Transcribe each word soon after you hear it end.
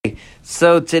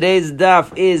So today's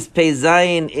daf is Pei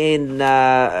Zayin in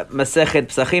Masechet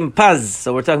Psachim Paz.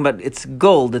 So we're talking about it's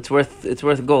gold. It's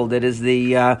worth gold. It is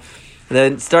the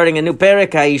starting a new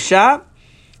perek Haisha,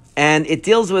 and it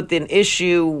deals with an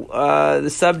issue. The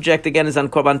subject again is on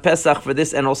Korban Pesach for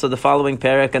this and also the following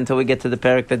perek until we get to the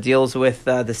perek that deals with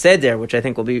the Seder, which I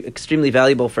think will be extremely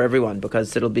valuable for everyone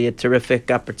because it'll be a terrific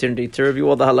opportunity to review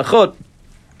all the halachot.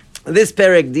 This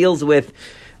perek deals with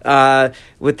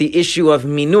the issue of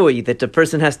minui, that the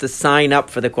person has to sign up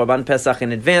for the Korban Pesach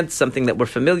in advance, something that we're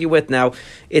familiar with now.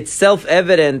 It's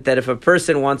self-evident that if a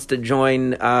person wants to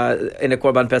join in a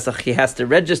Korban Pesach, he has to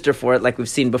register for it, like we've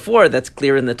seen before. That's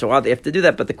clear in the Torah. They have to do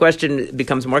that. But the question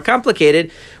becomes more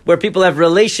complicated, where people have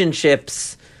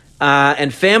relationships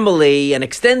and family and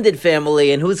extended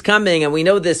family and who's coming, and we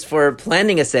know this for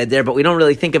planning a seder, but we don't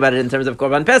really think about it in terms of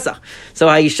Korban Pesach. So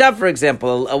Haisha, for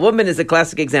example, a woman is a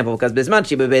classic example because Bizman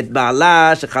she bebet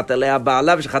ba'ala, shechat alea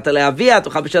ba'ala, shechat alea avia,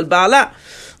 tuchal b'shel ba'ala.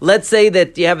 Let's say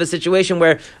that you have a situation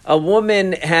where a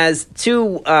woman has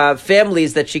two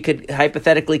families that she could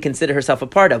hypothetically consider herself a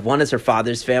part of. One is her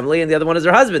father's family, and the other one is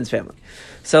her husband's family.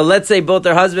 So let's say both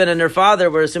her husband and her father,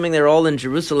 we're assuming they're all in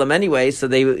Jerusalem anyway, so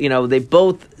they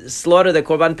both slaughter the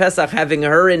Korban Pesach having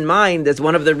her in mind as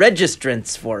one of the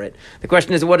registrants for it. The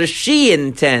question is, what does she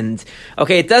intend?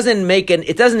 Okay, it doesn't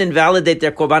invalidate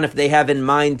their Korban if they have in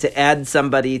mind to add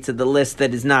somebody to the list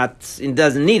that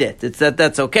doesn't need it.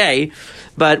 That's okay.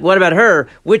 But what about her?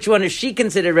 Which one is she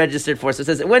considered registered for? So it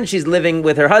says when she's living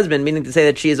with her husband, meaning to say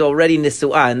that she is already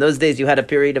nisu'ah. In those days, you had a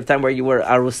period of time where you were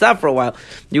arusa for a while.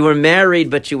 You were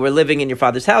married, but you were living in your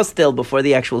father's house still before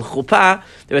the actual chuppah.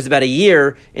 There was about a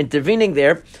year intervening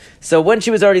there. So when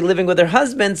she was already living with her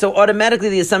husband, so automatically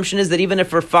the assumption is that even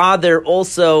if her father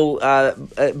also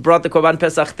brought the Korban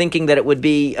Pesach thinking that it would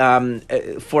be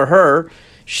for her,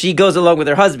 she goes along with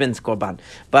her husband's korban.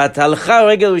 But this was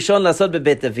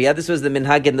the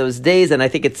minhag in those days, and I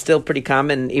think it's still pretty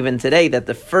common even today that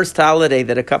the first holiday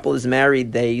that a couple is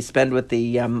married, they spend with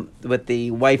the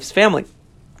wife's family.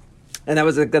 And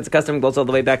that's a custom that goes all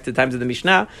the way back to the times of the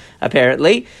Mishnah,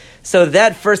 apparently. So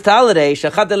that first holiday,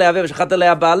 shechat alea avia v'shechat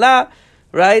alea ba'ala,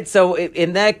 right? So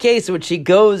in that case, when she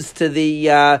goes to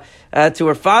to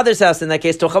her father's house, in that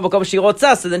case, tochal b'kol she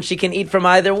rotza, so then she can eat from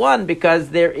either one, because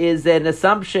there is an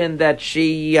assumption that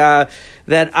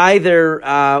that either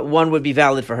one would be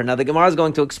valid for her. Now the Gemara is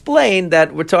going to explain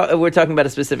that we're talking about a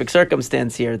specific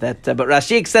circumstance here. But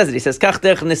Rashi says it. He says kach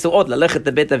derech nisuot lalechet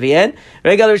lebeit avien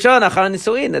regal rishon achar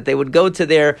nisuin, that they would go to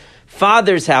their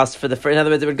father's house in other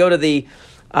words, they would go to the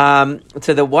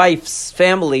wife's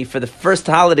family for the first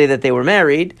holiday that they were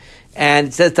married, and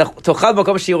it says tochal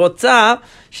b'makom she rotza,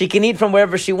 she can eat from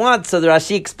wherever she wants. So the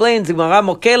Rashi explains,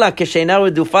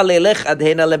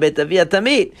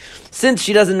 since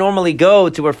she doesn't normally go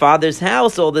to her father's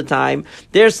house all the time,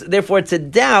 therefore it's a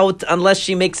doubt unless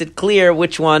she makes it clear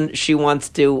which one she wants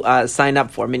to sign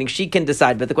up for. Meaning she can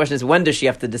decide, but the question is, when does she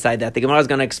have to decide that? The Gemara is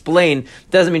going to explain.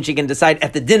 Doesn't mean she can decide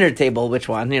at the dinner table which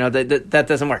one. That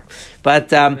doesn't work. But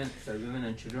so women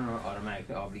and children are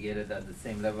automatically obligated at the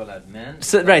same level as men.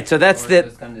 So right. So that's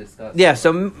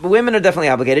So women are definitely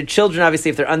obligated. Children, obviously,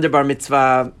 if they're under bar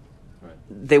mitzvah,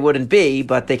 they wouldn't be,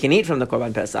 but they can eat from the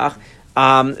Korban Pesach.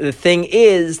 The thing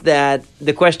is that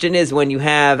the question is when you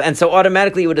have, and so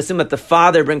automatically you would assume that the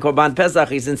father bring Korban Pesach,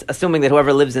 he's assuming that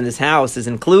whoever lives in his house is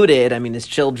included. I mean, his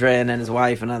children and his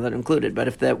wife and other included.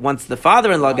 But once the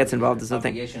father-in-law gets involved, there's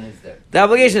nothing. The obligation is there. The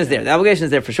obligation is there. The obligation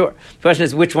is there for sure. The question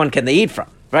is, which one can they eat from?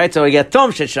 Right, so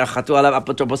yatom sheshachatu alav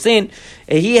apotroposin.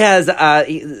 He has the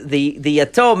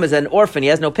yatom is an orphan. He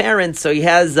has no parents, so he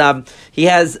has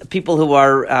people who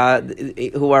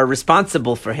are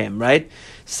responsible for him. Right,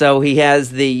 so he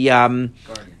has the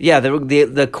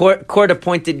court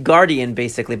appointed guardian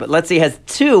basically. But let's say he has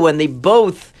two, and they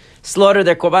both slaughter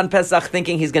their Korban Pesach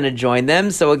thinking he's going to join them.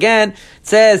 So again, it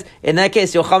says, in that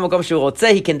case, yochal makom shu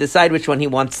rotzeh, he can decide which one he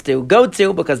wants to go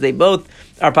to because they both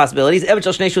are possibilities. Evet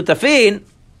shel shnei shutafin.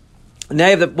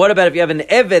 Now what about if you have an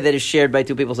eved that is shared by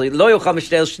two people? So lo yochal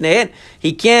mishteel shneihen,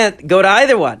 he can't go to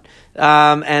either one.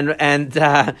 And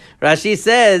Rashi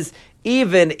says,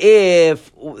 even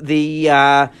if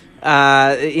because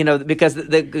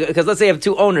let's say you have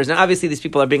two owners, and obviously these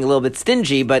people are being a little bit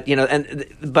stingy, but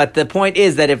but the point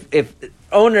is that if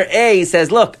owner A says,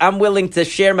 "Look, I'm willing to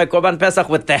share my Korban Pesach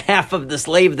with the half of the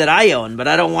slave that I own, but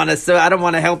I don't want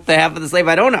to help the half of the slave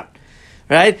I don't own."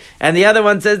 right? And the other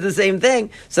one says the same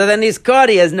thing. So then he's caught.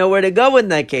 He has nowhere to go in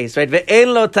that case, right?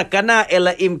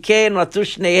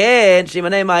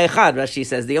 Rashi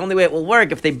says the only way it will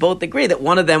work if they both agree that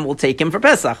one of them will take him for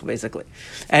Pesach, basically,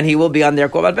 and he will be on their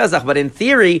Korban Pesach. But in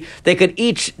theory, they could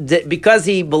each, because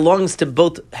he belongs to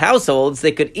both households,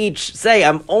 they could each say,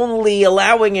 I'm only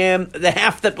allowing him the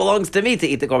half that belongs to me to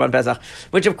eat the Korban Pesach,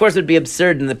 which of course would be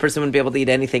absurd, and the person wouldn't be able to eat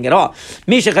anything at all.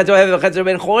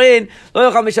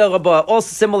 Also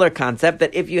similar concept,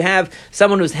 that if you have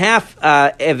someone who's half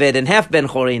Eved and half Ben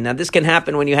Chorin, now this can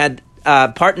happen when you had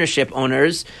partnership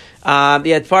owners. You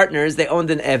had partners, they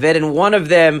owned an Eved, and one of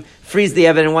them frees the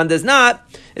Eved and one does not.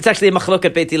 It's actually a machlok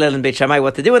at Beit Hillel and Beit Shammai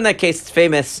what to do in that case. It's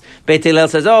famous. Beit Hillel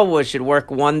says, we should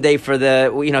work one day for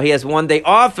he has one day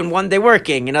off and one day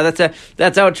working.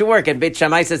 That's how it should work. And Beit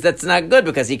Shammai says that's not good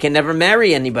because he can never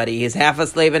marry anybody. He's half a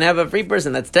slave and half a free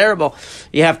person. That's terrible.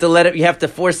 You have to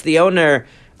force the owner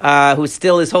who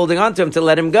still is holding on to him to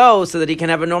let him go so that he can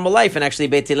have a normal life. And actually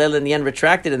Beit Hillel in the end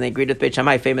retracted and they agreed with Beit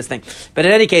Shammai, famous thing. But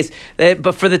in any case,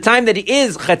 but for the time that he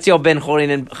is Chetzio Ben Chorin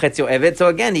and Chetzio Evet, so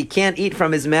again, he can't eat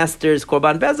from his master's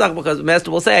Korban Pesach because the master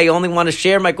will say, I only want to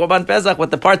share my Korban Pesach with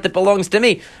the part that belongs to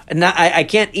me. And I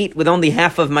can't eat with only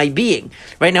half of my being.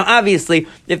 Right now, obviously,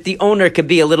 if the owner could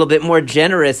be a little bit more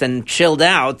generous and chilled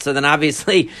out, so then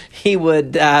obviously he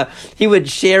would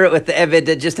share it with the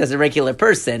Evet just as a regular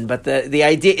person. But the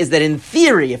idea is that in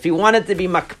theory, if he wanted to be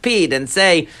makpid and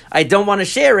say, I don't want to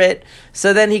share it,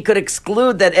 so then he could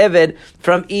exclude that Eved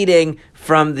from eating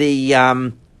from his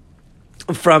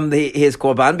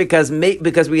korban,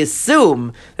 because we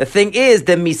assume the thing is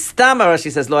the mistama.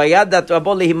 Rashi says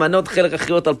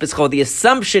the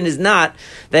assumption is not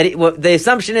that the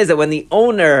assumption is that when the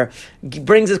owner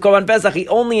brings his korban pesach, he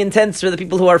only intends for the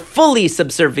people who are fully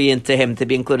subservient to him to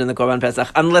be included in the korban pesach,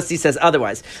 unless he says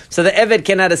otherwise. So the eved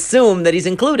cannot assume that he's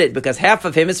included because half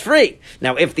of him is free.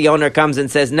 Now, if the owner comes and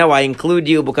says, "No, I include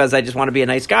you because I just want to be a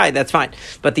nice guy," that's fine.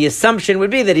 But the assumption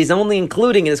would be that he's only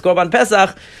including in his korban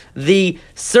pesach the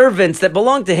servants that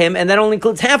belong to him, and that only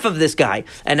includes half of this guy.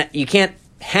 And you can't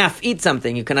half eat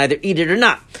something; you can either eat it or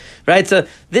not, right? So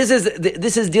this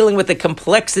is dealing with the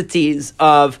complexities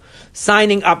of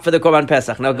signing up for the korban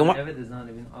pesach. Now, Eved is not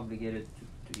even obligated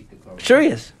to eat the korban. Sure, he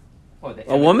is.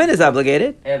 A woman is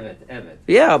obligated. Eved.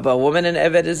 Yeah, but a woman and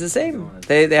Eved is the same.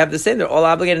 They have the same. They're all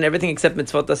obligated in everything except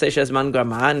mitzvot aseh shezman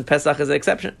grama, and Pesach is an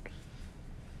exception.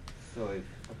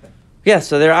 Yeah,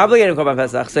 so they're obligated in Korban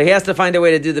Pesach, so he has to find a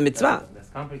way to do the mitzvah. That's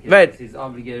complicated. Right. He's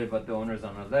obligated, but the owners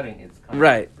are not letting. It's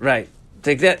complicated. Right.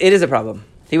 It is a problem.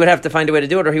 He would have to find a way to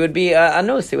do it, or he would be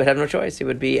anus. He would have no choice. He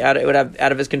would be out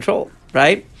of his control.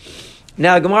 Right.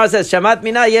 Now, Gemara says, Shamat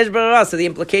mina yesh brara. So the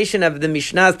implication of the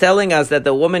Mishnah is telling us that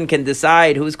the woman can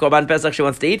decide whose Korban Pesach she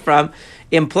wants to eat from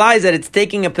implies that it's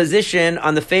taking a position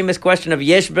on the famous question of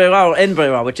yesh brara or en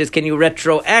brara, which is, can you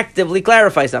retroactively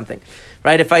clarify something?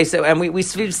 Right? If I say, and we've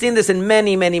seen this in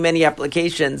many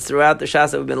applications throughout the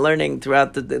Shas that we've been learning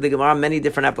throughout the Gemara, many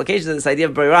different applications of this idea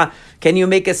of brera. Can you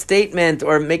make a statement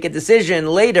or make a decision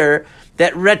later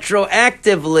that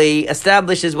retroactively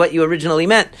establishes what you originally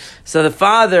meant? So the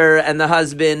father and the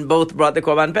husband both brought the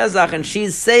Korban Pesach, and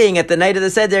she's saying at the night of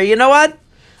the Seder, you know what?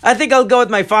 I think I'll go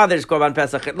with my father's Korban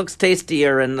Pesach. It looks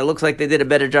tastier and it looks like they did a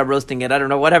better job roasting it. I don't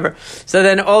know, whatever. So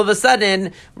then all of a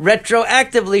sudden,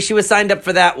 retroactively, she was signed up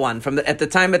for that one. At the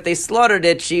time that they slaughtered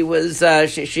it, she was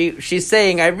she's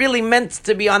saying, I really meant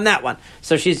to be on that one.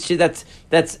 So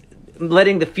that's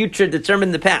letting the future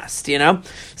determine the past, you know?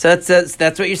 So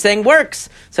that's what you're saying works.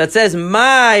 So it says,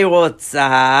 my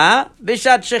rotza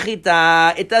bishat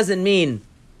shechita. It doesn't mean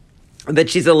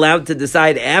that she's allowed to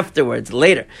decide afterwards,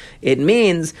 later. It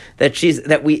means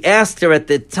that we asked her at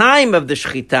the time of the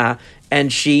shechita,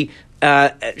 and she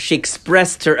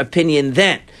expressed her opinion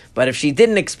then. But if she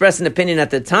didn't express an opinion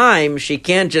at the time, she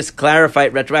can't just clarify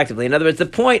it retroactively. In other words, the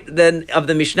point then of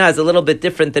the Mishnah is a little bit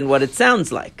different than what it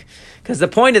sounds like. Because the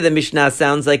point of the Mishnah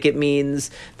sounds like it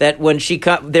means that when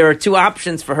there are two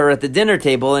options for her at the dinner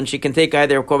table, and she can take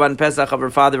either a Korban Pesach of her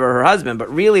father or her husband.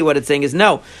 But really what it's saying is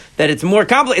no, that it's more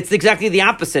complicated. It's exactly the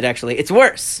opposite, actually. It's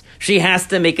worse. She has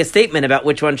to make a statement about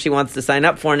which one she wants to sign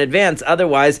up for in advance.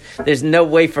 Otherwise, there's no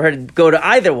way for her to go to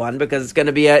either one, because it's going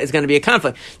to be a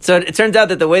conflict. So it turns out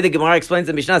that the way the Gemara explains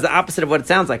the Mishnah is the opposite of what it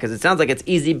sounds like, because it sounds like it's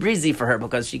easy breezy for her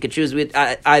because she could choose with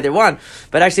either one.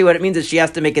 But actually what it means is she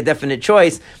has to make a definite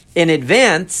choice in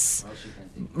advance,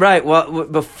 right? Well,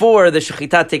 before the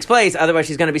shechita takes place, otherwise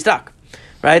she's going to be stuck.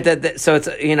 right? So it's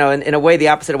in a way the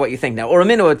opposite of what you think. Now, or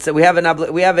we have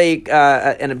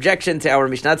an objection to our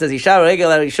Mishnah. It says Isha regel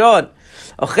harishon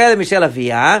ochel mishel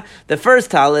aviyah. The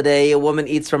first holiday, a woman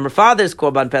eats from her father's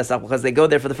korban pesach because they go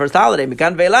there for the first holiday.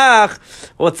 Mikan veilach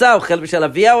otza ochel mishel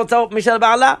aviyah otza mishel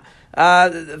ba'ala.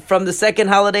 From the second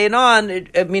holiday and on,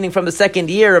 meaning from the second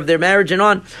year of their marriage and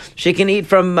on, she can eat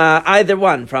from either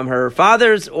one, from her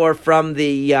father's or from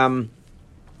the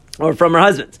or from her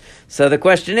husband's. So the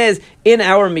question is, in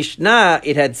our Mishnah,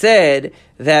 it had said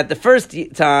that the first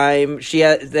time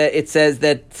it says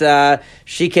that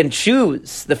she can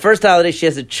choose. The first holiday, she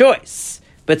has a choice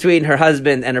between her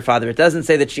husband and her father. It doesn't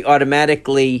say that she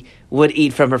automatically would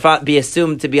eat from her father, be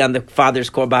assumed to be on the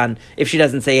father's korban if she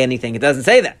doesn't say anything. It doesn't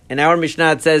say that. In our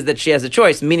Mishnah, it says that she has a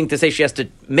choice, meaning to say she has to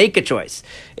make a choice.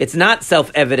 It's not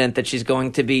self-evident that she's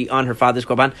going to be on her father's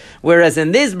korban. Whereas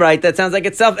in this bright, that sounds like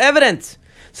it's self-evident.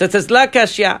 So it says, La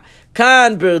kashya,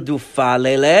 kan berdufa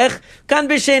lelech, kan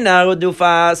b'shena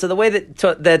redufa. So the way that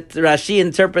Rashi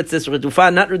interprets this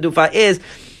redufa, not redufa, is,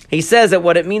 he says that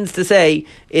what it means to say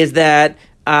is that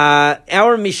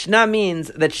our Mishnah means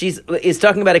that is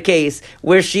talking about a case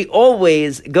where she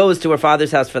always goes to her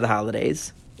father's house for the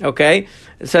holidays. Okay?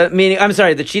 So meaning, I'm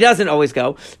sorry, that she doesn't always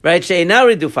go, right? She'ena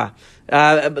redufa.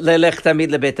 The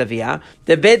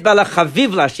Beit Bala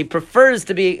Chavivla, she prefers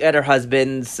to be at her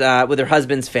husband's, with her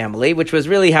husband's family, which was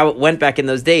really how it went back in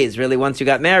those days. Really, once you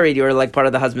got married, you were like part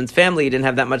of the husband's family. You didn't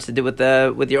have that much to do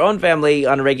with your own family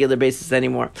on a regular basis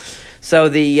anymore.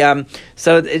 So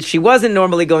she wasn't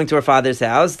normally going to her father's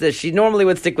house. She normally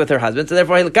would stick with her husband. So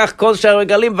therefore,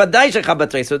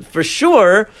 so for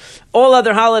sure, all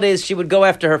other holidays she would go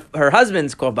after her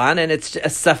husband's korban, and it's a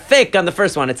safek on the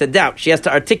first one. It's a doubt. She has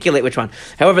to articulate which one.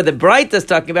 However, the Braita is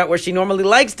talking about where she normally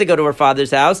likes to go to her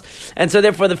father's house, and so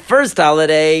therefore the first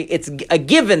holiday, it's a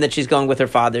given that she's going with her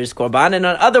father's korban, and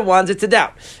on other ones, it's a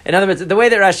doubt. In other words, the way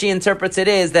that Rashi interprets it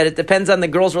is that it depends on the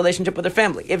girl's relationship with her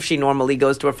family. If she normally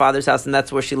goes to her father's house and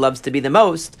that's where she loves to be the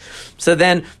most, so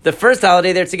then the first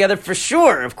holiday they're together for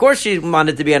sure. Of course she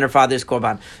wanted to be on her father's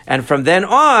korban. And from then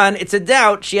on, it's a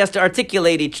doubt. She has to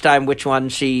articulate each time which one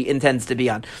she intends to be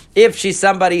on. If she's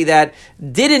somebody that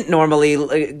didn't normally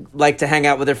like to hang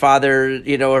out with her father,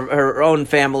 or her own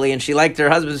family, and she liked her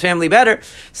husband's family better,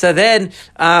 so then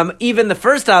even the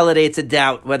first holiday, it's a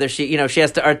doubt whether she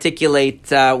has to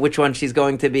articulate which one she's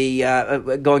going to be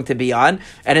on.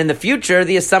 And in the future,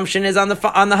 the assumption is on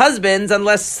the husband's,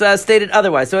 unless stated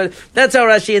otherwise. So that's how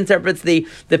Rashi interprets the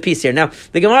piece here. Now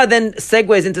the Gemara then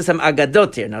segues into some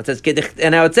agadot here. Now it says that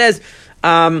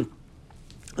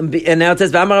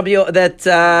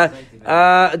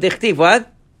dichtiv what?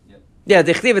 Yeah,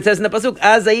 dichtiv, it says in the pasuk,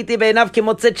 Az hayiti be'einav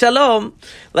kimotzet shalom,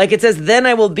 like it says, then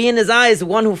I will be in his eyes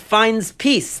one who finds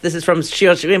peace. This is from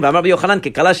Shir Shirim. V'amar Rabbi Yochanan,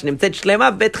 kekala shenimtzet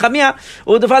shlema bet chamia,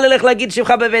 u'dufa lelech lagid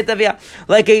shivcha bebeit avia.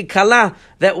 Like a kala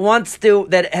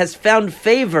that has found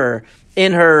favor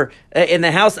in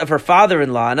the house of her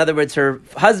father-in-law. In other words, her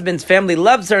husband's family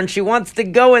loves her, and she wants to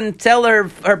go and tell her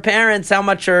parents how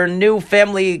much her new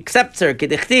family accepts her.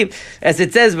 As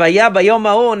it says, it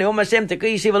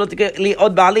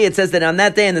says that on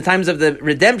that day, in the times of the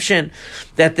redemption,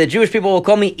 that the Jewish people will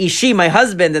call me Ishi, my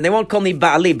husband, and they won't call me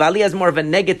Ba'ali. Ba'ali has more of a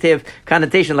negative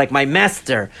connotation, like my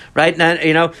master, right? Now,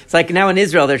 it's like now in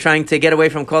Israel, they're trying to get away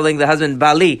from calling the husband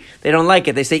Ba'ali. They don't like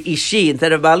it. They say Ishi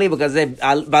instead of Ba'ali because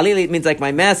Ba'ali means like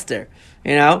my master,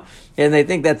 and they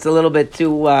think that's a little bit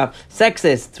too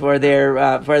sexist for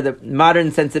the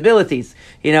modern sensibilities.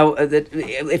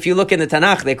 If you look in the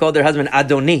Tanakh, they call their husband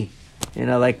Adoni.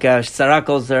 Like Sarah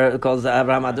calls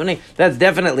Abraham Adoni. That's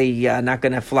definitely not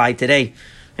going to fly today.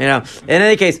 In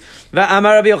any case,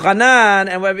 Amar Rabbi Yochanan,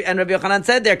 and Rabbi Yochanan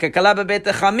said there,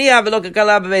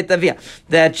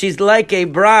 that she's like a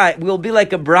bride, will be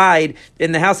like a bride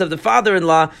in the house of the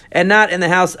father-in-law, and not in the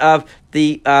house of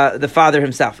the father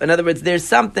himself. In other words, there's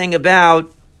something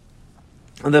about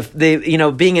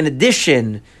the being an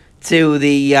addition to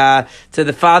the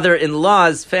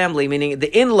father-in-law's family, meaning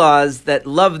the in-laws that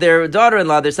love their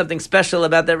daughter-in-law. There's something special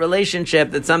about that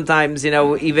relationship that sometimes,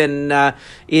 even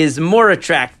is more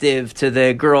attractive to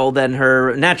the girl than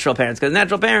her natural parents. Because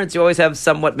natural parents, you always have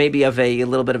somewhat maybe of a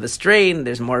little bit of a strain.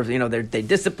 There's more of, they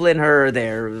discipline her.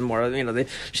 They're more,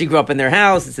 she grew up in their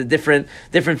house. It's a different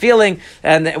feeling.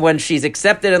 And when she's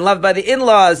accepted and loved by the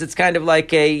in-laws, it's kind of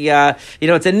like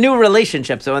it's a new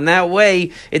relationship. So in that way,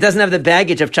 it doesn't have the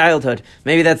baggage of childhood.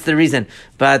 Maybe that's the reason,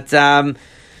 but she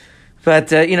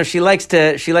likes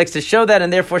to show that,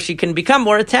 and therefore she can become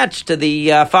more attached to the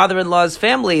father-in-law's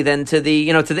family than to the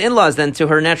in-laws than to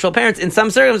her natural parents in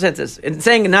some circumstances. It's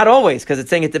saying not always, because it's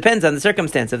saying it depends on the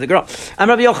circumstance of the girl.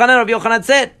 Rabbi Yochanan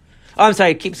said, Oh, I'm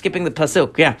sorry, keep skipping the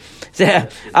pasuk. Yeah.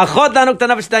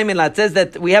 It says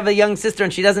that we have a young sister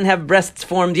and she doesn't have breasts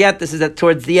formed yet. This is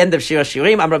towards the end of Shir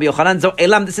HaShirim. Am Rabbi Yochanan zo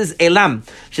Elam. This is Elam,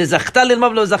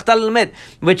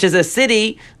 which is a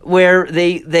city where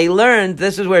they learned.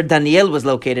 This is where Daniel was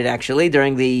located actually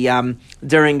during the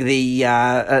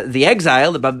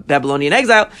exile, the Babylonian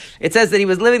exile. It says that he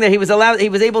was living there. He was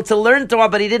able to learn Torah,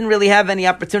 but he didn't really have any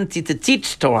opportunity to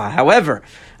teach Torah. However,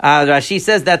 Rashi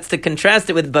says that's to contrast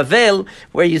it with Bavel,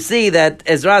 where you see that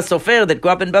Ezra Sofer that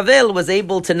grew up in Bavel was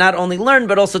able to not only learn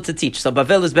but also to teach. So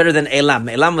Bavel is better than Elam.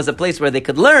 Elam was a place where they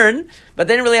could learn, but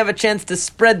they didn't really have a chance to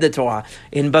spread the Torah.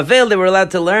 In Bavel, they were allowed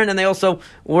to learn, and they also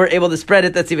were able to spread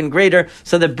it. That's even greater.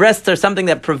 So the breasts are something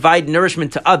that provide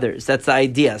nourishment to others. That's the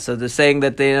idea. So they're saying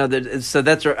that so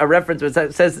that's a reference. When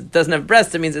it says it doesn't have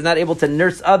breasts, it means it's not able to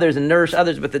nurse others and nourish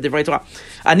others with the divrei Torah.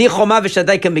 Ani choma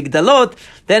v'shadai kemigdalot.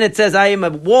 Then it says, I am a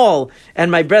wall,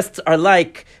 and my breasts are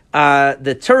like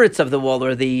the turrets of the wall,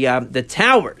 or the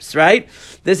towers. Right?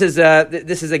 This is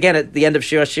again at the end of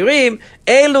Shir HaShirim.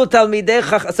 Elu talmidei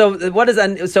chacham. So what does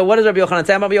Rabbi Yochanan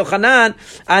say? Rabbi Yochanan,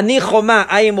 ani choma,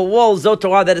 I am a wall. Zot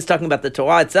Torah, that is talking about the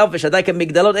Torah itself. V'shadai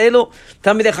kemigdalot elu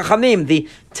talmidei chachamim. The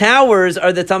towers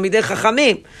are the talmidei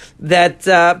chachamim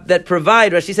that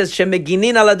provide. Rashi says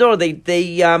shemeginin alador.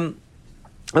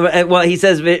 Well, he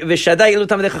says v'shadai elu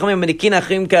talmidei chachamim menikin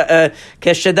achim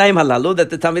keshadaim halalu, that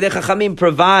the talmidei chachamim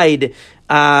provide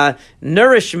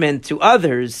nourishment to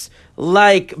others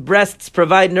like breasts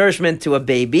provide nourishment to a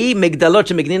baby. Migdalot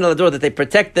shemeginin alador, that they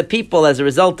protect the people as a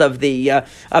result of the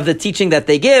teaching that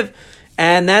they give.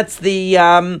 And that's the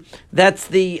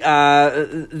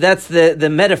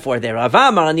metaphor there.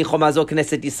 Rava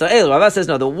says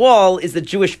no, the wall is the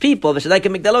Jewish people. The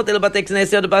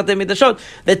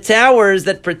towers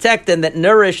that protect and that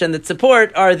nourish and that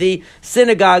support are the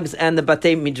synagogues and the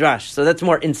Batei Midrash. So that's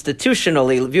more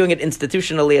institutionally, viewing it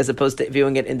institutionally as opposed to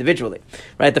viewing it individually.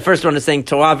 Right? The first one is saying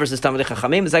Torah versus Talmidei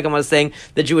Chachamim. The second one is saying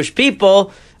the Jewish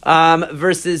people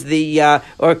versus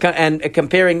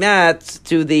comparing that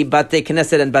to the Batei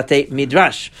Knesset and Batei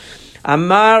Midrash.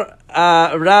 Amar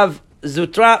Rav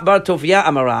Zutra bar Tovia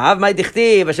Amar Rav, מה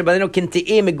דכתיב אשר בנינו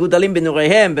כנתיים מגודלים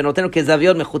בנוריהם ונותנו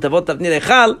כזוויות מחוטבות תבנית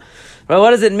היכל.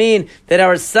 What does it mean that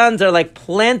our sons are like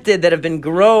planted that have been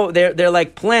they're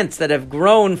like plants that have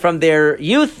grown from their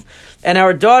youth, and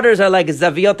our daughters are like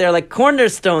zaviyot, they're like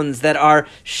cornerstones that are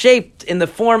shaped in the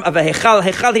form of a hechal.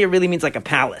 Hechal here really means like a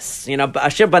palace.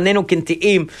 Asher banenu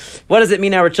kintiim. What does it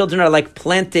mean our children are like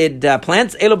planted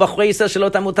plants? Elo b'chorei Yisrael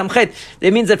shelo tamu tamchet.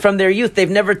 It means that from their youth they've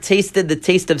never tasted the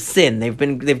taste of sin.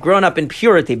 They've grown up in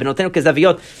purity. Benotenu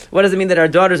kezaviyot. What does it mean that our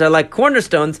daughters are like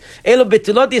cornerstones? Elo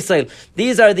betulot Yisrael.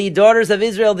 These are the daughters of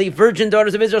Israel, the virgin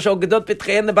daughters of Israel,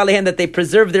 that they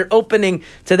preserve their opening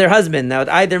to their husband. Now it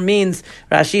either means,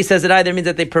 Rashi says it either means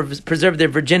that they preserve their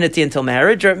virginity until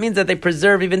marriage, or it means that they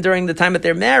preserve even during the time that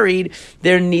they're married,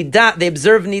 their nidah, they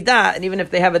observe nidah, and even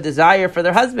if they have a desire for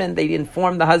their husband, they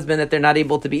inform the husband that they're not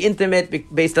able to be intimate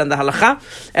based on the halacha,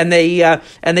 and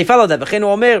they follow that.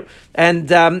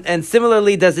 And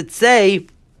similarly, does it say,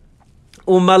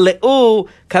 Umaleu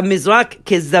kamizrak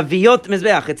kezaviyot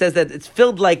mizbeach. It says that it's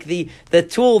filled like the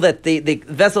tool, that the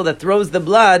vessel that throws the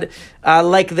blood,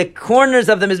 like the corners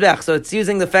of the mizbeach. So it's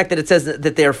using the fact that it says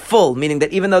that they are full, meaning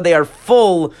that even though they are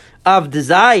full of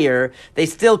desire, they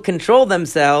still control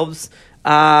themselves.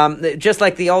 Just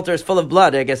like the altar is full of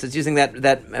blood, I guess it's using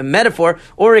that metaphor,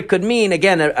 or it could mean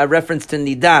again a reference to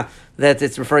nidah, that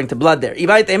it's referring to blood there.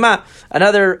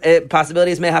 Another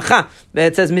possibility is mehacha.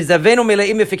 It says mizavenu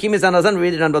mileim mefikim mizanazan. We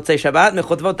read it on Botzei Shabbat.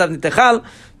 Mechotvot tavnit techal.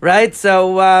 Right.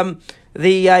 So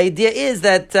the idea is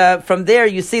that from there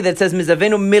you see that it says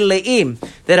mizavenu mileim,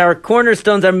 that our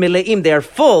cornerstones are mileim. They are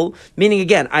full, meaning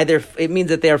again either it means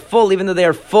that they are full, even though they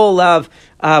are full of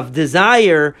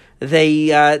desire. They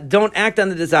don't act on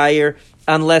the desire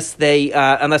unless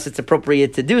it's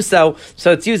appropriate to do so.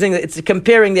 So it's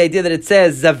comparing the idea that it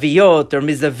says zaviyot or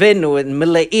mizavenu and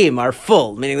mileim are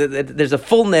full, meaning that there's a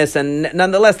fullness, and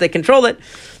nonetheless they control it.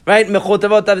 Right? The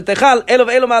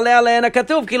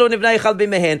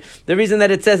reason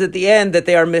that it says at the end that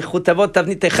they are mechutavot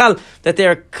tavnit techal, that they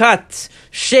are cut,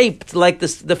 shaped like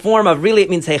the form of, really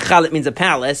it means hechal, it means a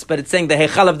palace, but it's saying the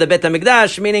hechal of the Bet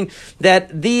HaMikdash, meaning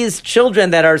that these children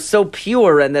that are so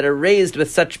pure and that are raised with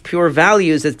such pure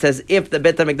values, it's as if the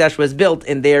Bet HaMikdash was built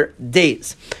in their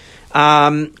days.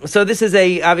 So this is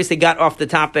obviously got off the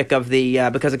topic of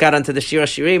because it got onto the Shir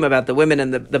HaShirim about the women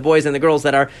and the boys and the girls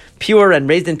that are pure and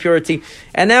raised in purity.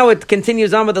 And now it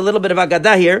continues on with a little bit of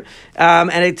Agadah here,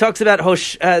 and it talks about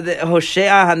Hosea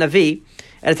HaNavi,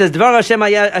 and it says, Dvar Hashem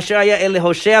asher haya el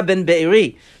Hosea ben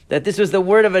Be'eri. that this was the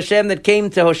word of Hashem that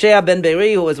came to Hoshea ben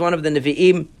Beeri, who was one of the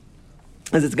Nevi'im,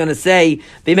 as it's going to say,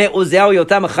 this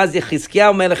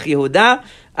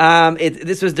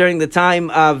was during the time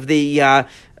of Uzziah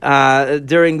and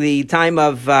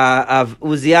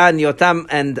Yotam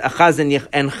and Achaz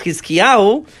and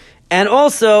Chizkiyahu, and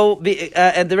also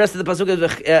and the rest of the pasuk is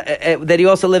that he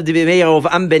also lived to be Meir of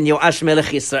Am ben Yoash Melech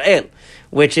Yisrael,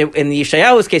 which in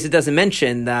Yeshayahu's case it doesn't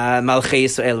mention Malchei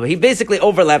Yisrael. He basically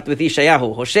overlapped with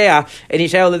Yeshayahu. Hosea and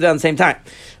Yeshayahu lived around the same time,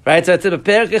 right? So it's a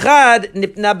Perek Echad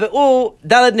Nipnabeu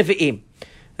Daled Nevi'im.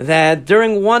 That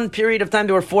during one period of time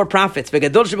there were 4 prophets.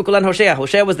 Begadol shebekulan Hosea.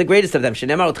 Hosea was the greatest of them.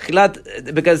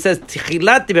 Because it says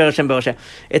Tchilat diber Hashem beHosea.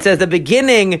 It says the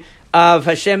beginning of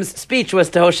Hashem's speech was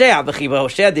to Hosea.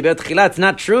 It's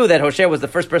not true that Hosea was the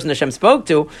first person Hashem spoke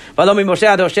to. There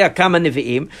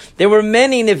were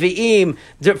many Nevi'im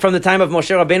from the time of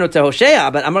Moshe Rabbeinu to Hosea,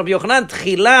 but Amar Yochanan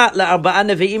Tchila la'arba'a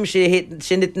Nevi'im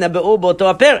shenitnabe'u b'oto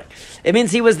ha'perek. It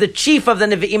means he was the chief of the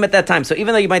Nevi'im at that time. So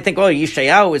even though you might think,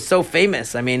 Yeshayahu is so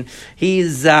famous, I mean,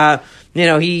 he's almost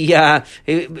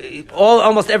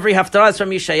every haftarah is from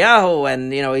Yeshayahu,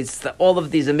 and he's all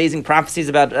of these amazing prophecies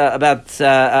about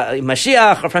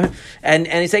Mashiach, and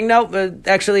he's saying no,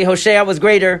 actually Hosea was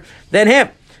greater than him.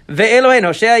 Ve'elohen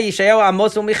Hosea, Yeshayahu,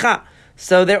 Amos uMicha.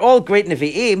 So they're all great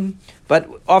Nevi'im, but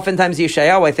oftentimes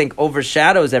Yeshayahu, I think,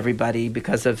 overshadows everybody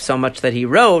because of so much that he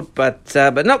wrote. But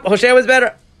no, Hosea was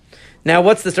better. Now,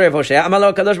 what's the story of Hosea?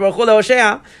 Amalo Kadosh Baruch Hu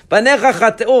Hosea, Banecha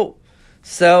Chateu.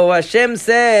 So Hashem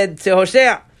said to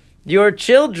Hosea, your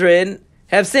children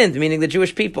have sinned, meaning the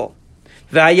Jewish people.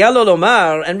 V'ayalo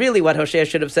lomar, and really what Hosea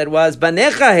should have said was,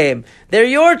 Banechahem, they're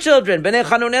your children, Bnei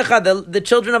Chanunecha, the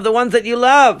children of the ones that you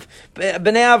love, Bnei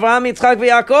Avraham, Yitzchak,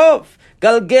 v'Yaakov.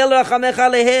 Galgel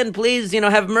rachamecha lehen, please,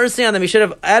 have mercy on them. He should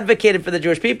have advocated for the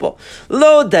Jewish people.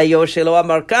 Lo dayo shelo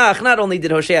amar kach. Not only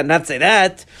did Hosea not say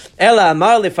that, ela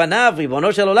amar lefanav,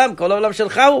 ribono shel olam, kol olam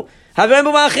shelcha hu,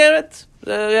 havem b'ma'acheret.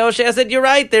 Hosea said, you're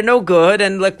right, they're no good,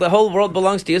 and the whole world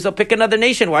belongs to you, so pick another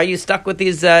nation. Why are you stuck with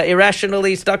these,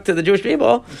 irrationally stuck to the Jewish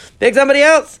people? Pick somebody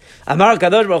else. Amar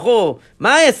Kadosh Baruch Hu,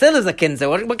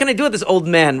 what can I do with this old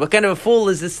man? What kind of a fool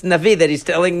is this Navi that he's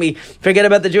telling me, forget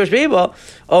about the Jewish people?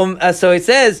 So he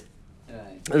says,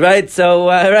 right, so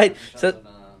Amar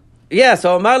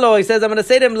Lo, he says, I'm going to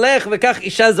say to him, Lech v'kach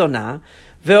isha zona,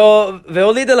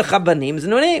 ve'olida lecha banim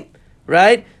znunim.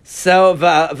 Right? So,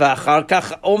 v'achar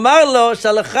kach omar lo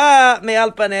shalacha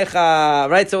me'al panecha.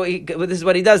 Right? So, this is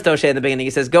what he does to Hosea in the beginning. He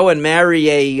says, go and marry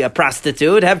a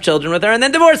prostitute, have children with her, and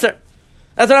then divorce her.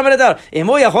 That's what I'm going to do.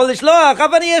 Imu yachol lishloach,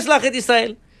 avani yeshlach et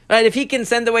Yisrael. Right? If he can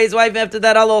send away his wife after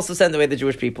that, I'll also send away the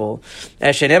Jewish people.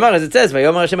 As it says,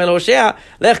 Vayomer Hashem el Hosea,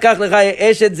 lech kach lecha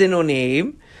eshet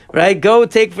zinunim. Right? Go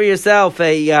take for yourself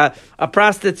a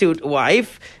prostitute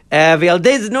wife, and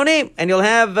you'll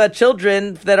have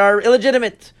children that are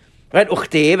illegitimate. Right?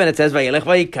 Uchtiv, and it says, Vayelech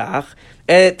vayikach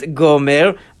et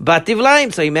Gomer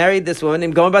bativlaim. So he married this woman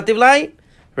named Gomer bativlaim.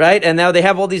 Right? And now they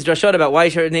have all these drashot about why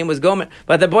her name was Gomer.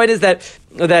 But the point is that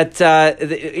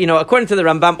according to the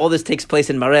Rambam, all this takes place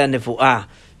in Mareh Nevuah.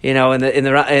 In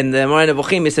the Moreh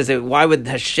Nevuchim, it says, why would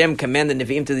Hashem command the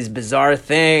Nevi'im to these bizarre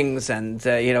things and,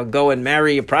 go and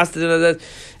marry a prostitute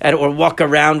or walk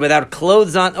around without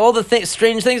clothes on? All the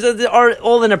strange things that are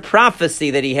all in a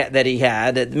prophecy that he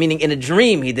had, meaning in a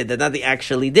dream he did that. Not that he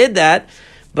actually did that,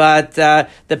 but the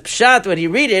pshat, when you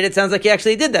read it, it sounds like he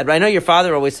actually did that. Right? I know your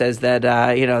father always says that, the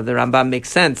Rambam makes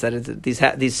sense, that it's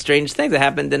these strange things that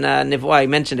happened in Nevuah. He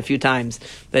mentioned a few times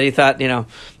that he thought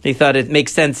it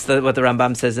makes sense what the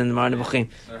Rambam says in the Moreh Nevuchim.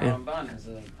 The Rambam has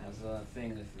a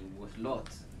thing with Lot.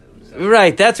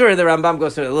 Right, that's where the Rambam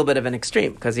goes to a little bit of an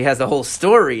extreme, because he has the whole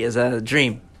story as a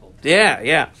dream.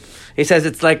 Yeah. He says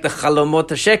it's like the Chalomot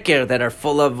HaSheker that are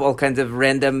full of all kinds of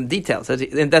random details.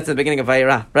 And that's the beginning of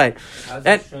Vayera, right? How's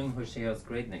it showing Hoshea's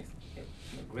greatness?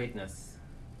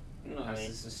 No,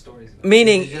 it's just stories.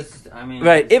 Meaning,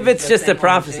 right, if it's just a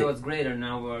prophecy. Hosea was greater,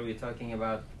 now what are we talking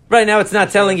about? Right, now it's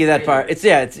not telling you that part. It's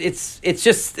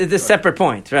just a separate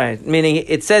point, right? Meaning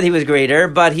it said he was greater,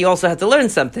 but he also had to learn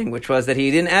something, which was that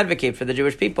he didn't advocate for the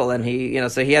Jewish people, and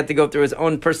so he had to go through his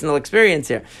own personal experience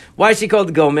here. Why is she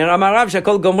called Gomer? Amarav she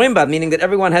called Gomrim Bad, meaning that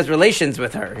everyone has relations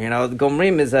with her.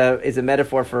 Gomrim is a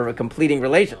metaphor for completing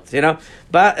relations.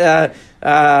 Bat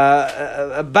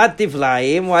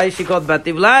Tivlaim. Why is she called Bat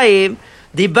Tivlaim?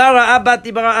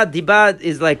 Diba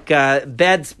is like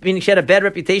bad, meaning she had a bad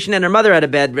reputation, and her mother had a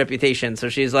bad reputation. So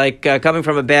she's like coming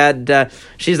from a bad.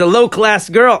 She's a low class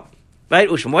girl, right?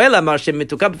 She was like a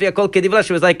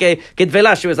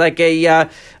kedvela.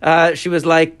 She was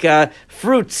like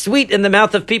fruit, sweet in the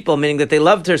mouth of people, meaning that they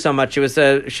loved her so much. She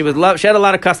had a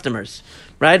lot of customers.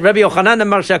 right? Rabbi Yochanan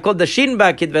Amar Shakol Dashin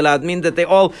Ba Kidvelad means that they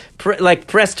all like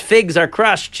pressed figs are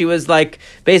crushed. She was like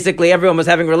basically everyone was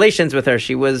having relations with her.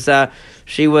 She got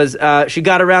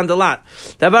around a lot.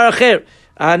 Davar Acher.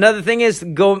 Another thing is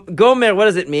Gomer. What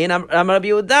does it mean? It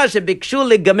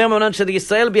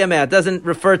doesn't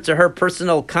refer to her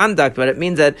personal conduct, but it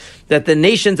means that the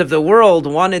nations of the world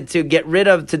wanted to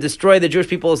destroy the Jewish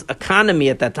people's economy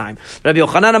at that time. Rabbi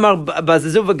Yochanan Amar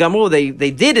Bazazu v'Gamru.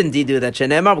 They did indeed do that.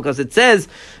 Shenemar, because it says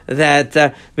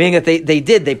that meaning that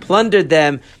they plundered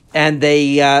them and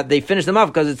they finished them off,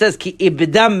 because it says Ki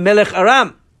ibidam melech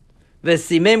Aram.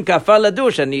 V'simem kafar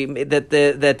ladush, and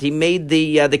that he made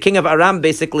the king of Aram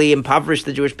basically impoverished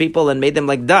the Jewish people and made them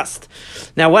like dust.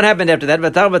 Now, what happened after that?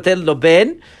 V'tar v'tel lo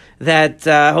ben, that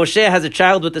Hoshea has a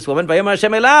child with this woman. V'yomar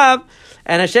Hashem elav,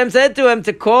 and Hashem said to him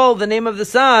to call the name of the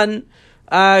son,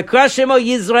 Kra shemo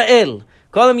Yisrael,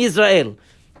 call him Yisrael,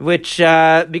 which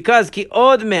because ki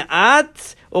od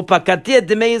me'at upakati et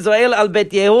demei Yisrael al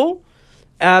bet Yehu,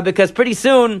 because pretty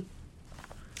soon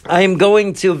I am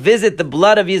going to visit the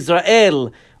blood of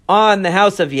Israel on the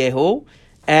house of Yehu,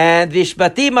 and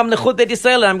Vishbati Mamlechut Bet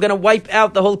Yisrael, and I'm going to wipe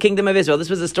out the whole kingdom of Israel.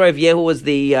 This was the story of Yehu, was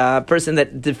the person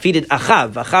that defeated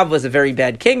Achav. Achav was a very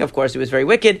bad king, of course, he was very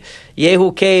wicked.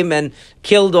 Yehu came and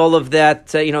killed all of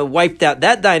that, wiped out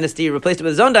that dynasty, replaced it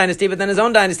with his own dynasty, but then his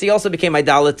own dynasty also became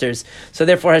idolaters. So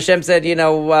therefore Hashem said,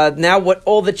 now what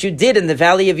all that you did in the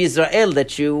valley of Israel,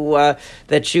 that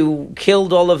you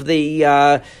killed all of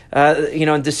the,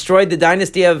 and destroyed the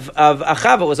dynasty of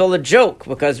Achav, it was all a joke,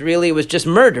 because really it was just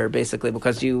murder, basically,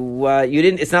 because you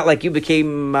didn't, it's not like you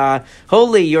became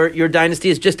holy, your dynasty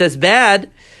is just as bad,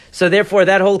 so therefore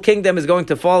that whole kingdom is going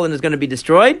to fall and is going to be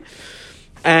destroyed.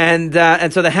 And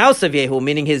so the house of Yehu,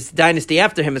 meaning his dynasty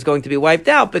after him, is going to be wiped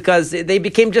out because they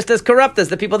became just as corrupt as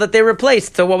the people that they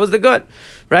replaced. So what was the good?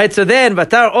 Right? So then,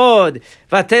 Vatar Od,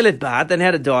 Vatelet Bat, then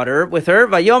had a daughter with her,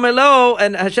 Vayomer Lo,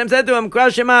 and Hashem said to him,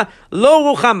 Kral Shema,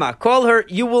 Lo Ruchama, call her,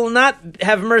 you will not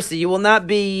have mercy, you will not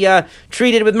be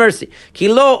treated with mercy. Ki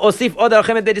Lo Osif Od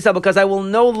Arachem Et Beit Yisrael, because I will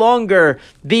no longer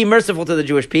be merciful to the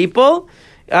Jewish people.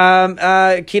 Ki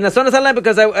Nason Asalem,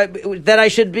 because that I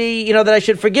should be, that I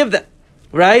should forgive them.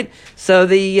 Right? So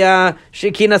the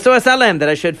Shekina Salem, that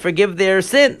I should forgive their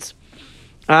sins.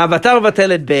 Vatar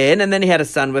Vateled Ben, and then he had a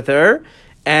son with her.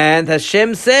 And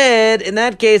Hashem said, in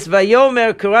that case,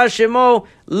 Vayomer Kara Shemo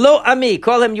Lo Ami,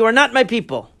 call him, you are not my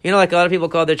people. Like a lot of people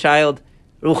call their child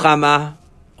Ruchama,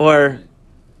 or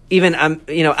even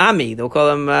Ami. They'll call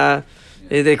him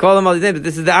they call him all these names, but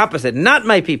this is the opposite. Not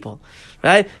my people.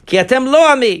 Right? Ki atem lo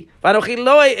ami, v'anochi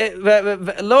lo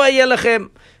ayelachem.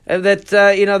 That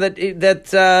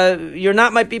you're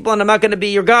not my people and I'm not going to be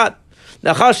your God.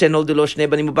 So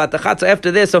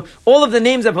after this, so all of the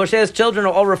names of Hoshea's children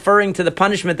are all referring to the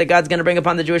punishment that God's going to bring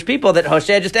upon the Jewish people that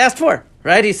Hoshea just asked for.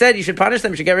 Right? He said you should punish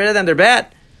them, you should get rid of them, they're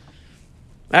bad.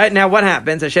 All right, now what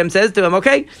happens? Hashem says to him,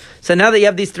 okay, so now that you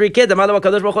have these three kids, shouldn't you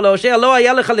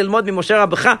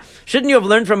have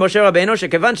learned from Moshe Rabbeinu?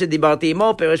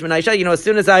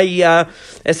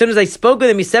 As soon as I spoke with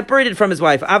him, he separated from his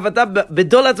wife. So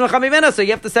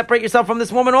you have to separate yourself from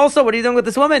this woman also. What are you doing with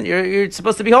this woman? You're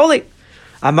supposed to be holy.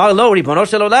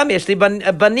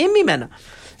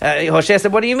 Hoshea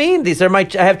said, what do you mean?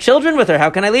 I have children with her.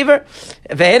 How can I leave her?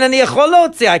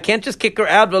 I can't just kick her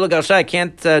out. I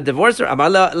can't divorce her.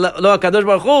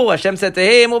 Hashem said to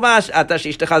him,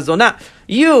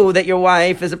 you, that your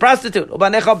wife is a prostitute,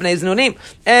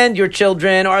 and your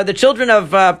children are the children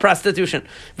of prostitution.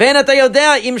 You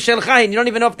don't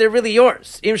even know if they're really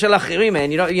yours.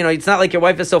 It's not like your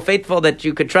wife is so faithful that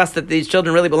you could trust that these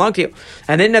children really belong to you.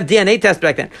 And they didn't have DNA tests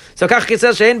back then. So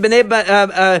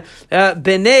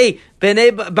Bnei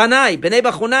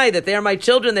Bachunai, that they are my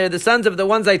children, they're the sons of the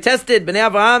ones I tested,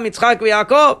 Bnei Avraham, Yitzchak,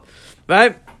 Yaakov,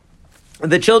 right?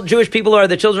 The Jewish people are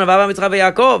the children of Avraham,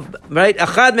 Yitzchak, Yaakov, right?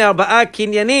 Achad me'arba'a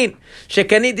kinyanin,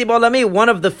 shekaniti b'olami, one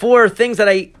of the four things that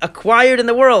I acquired in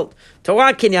the world.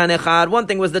 Torah kinyan echad, one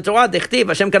thing was the Torah, dichtiv,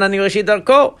 Hashem kanani reshit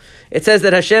darko. It says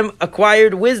that Hashem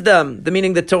acquired wisdom, the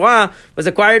meaning the Torah was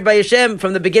acquired by Hashem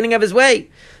from the beginning of his way.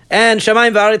 And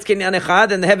Shamayim v'aretz kinyan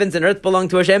echad, and the heavens and earth belong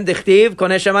to Hashem, dichtiv,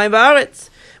 koneh Shamayim v'aretz.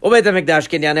 Ubeit HaMikdash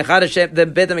kinyan echad, the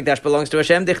Beit HaMikdash belongs to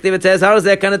Hashem, dichtiv, it says, Har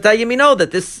Zeh Kanatah Yamino,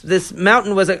 that this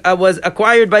mountain was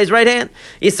acquired by his right hand.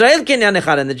 Israel kinyan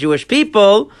echad, and the Jewish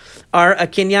people are a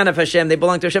kinyan of Hashem, they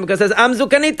belong to Hashem, because it says, Am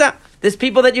Zukanita, this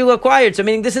people that you acquired, so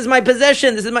meaning this is my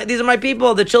possession, these are my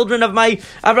people, the children of my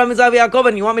Avraham, Yitzchak, Yaakov,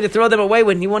 and you want me to throw them away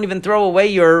when you won't even throw away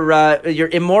your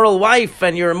immoral wife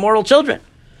and your immoral children.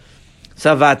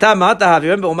 So v'ata ma'ata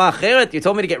havirim be'uma acheret. You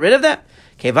told me to get rid of that.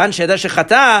 Kevan sheda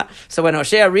shechata. So when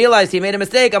Hoshea realized he made a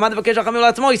mistake, amad v'kesh rachamim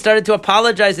al atzmo, he started to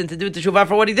apologize and to do teshuvah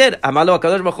for what he did. Amalu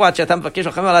hakadosh baruch hu ad she'ata v'kesh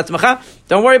rachamim al atzmacha.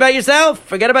 Don't worry about yourself.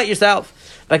 Forget about yourself.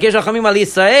 V'kesh rachamim al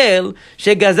Yisrael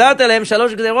shegazart alehem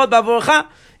shalosh gzerot ba'avorcha.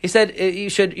 He said,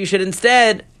 you should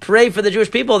instead pray for the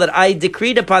Jewish people that I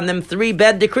decreed upon them 3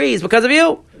 bad decrees because of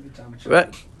you.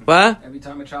 Right? What? Every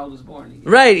time a child was born.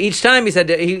 Right. Each time he said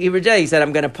he rejected. He said,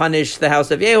 I'm going to punish the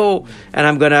house of Yehu, and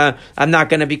I'm not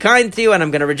going to be kind to you, and I'm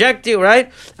going to reject you.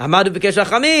 Right? Amadu b'kesh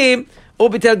rachamim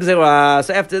ubitel gzera.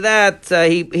 So after that,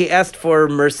 he asked for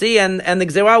mercy, and the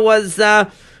gzera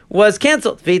was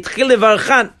canceled. V'itchil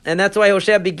levarchan, and that's why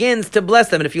Hoshea begins to bless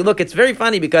them. And if you look, it's very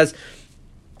funny because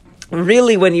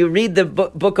really, when you read the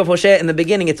book of Hoshea in the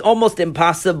beginning, it's almost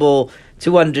impossible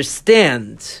to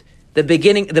understand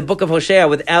the book of Hoshea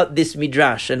without this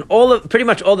midrash. And pretty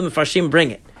much all the Mefarshim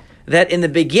bring it. That in the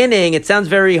beginning, it sounds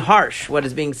very harsh, what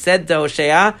is being said to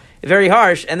Hoshea, very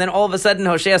harsh, and then all of a sudden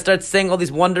Hoshea starts saying all these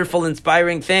wonderful,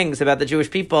 inspiring things about the Jewish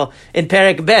people. In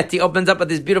Perek Bet, he opens up with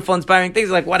these beautiful, inspiring things,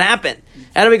 like, what happened?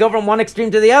 How do we go from one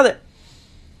extreme to the other?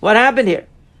 What happened here?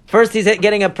 First, he's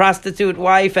getting a prostitute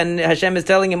wife, and Hashem is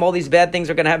telling him all these bad things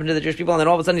are going to happen to the Jewish people, and then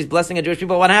all of a sudden he's blessing the Jewish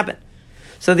people. What happened?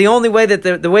 So the only way that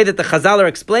the way that the Chazal are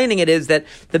explaining it is that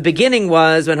the beginning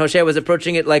was when Hoshea was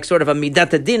approaching it like sort of a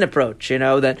midat hadin approach,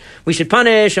 that we should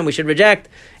punish and we should reject.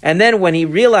 And then when he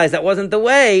realized that wasn't the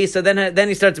way, so then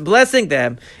he starts blessing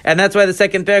them, and that's why the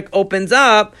second parak opens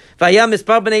up Vayam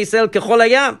mispar bnei Yisrael kechol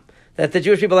hayam, that the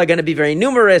Jewish people are going to be very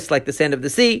numerous, like the sand of the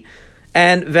sea,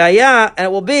 and Vaya, and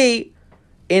it will be.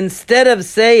 Instead of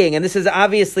saying, and this is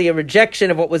obviously a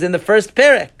rejection of what was in the first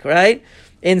parak, right?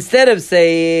 Instead of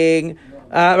saying,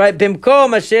 right,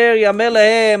 bimkom asher yameh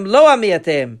lahem lo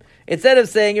amiyatem. Instead of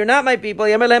saying, you're not my people,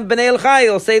 yameh lahem bnei el chai,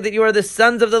 you'll say that you are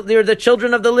you're the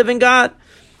children of the living God.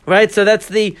 Right, so that's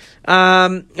the similarly,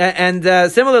 and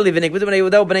the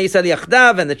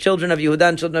children of Yehuda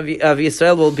and children of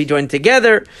Yisrael will be joined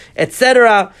together,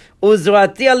 etc.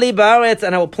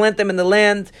 And I will plant them in the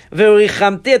land,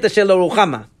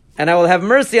 and I will have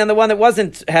mercy on the one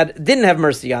that didn't have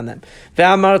mercy on them.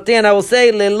 And I will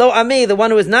say, the one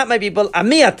who is not my people,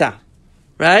 amiyata,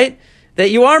 right?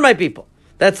 That you are my people.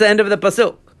 That's the end of the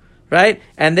pasuk. Right?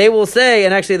 And they will say,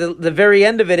 and actually the very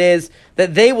end of it is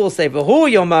that they will say,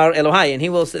 V'hu Yomar Elohai, and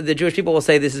the Jewish people will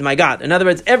say, this is my God. In other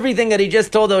words, everything that he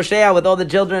just told Hoshea with all the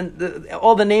children,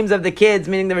 all the names of the kids,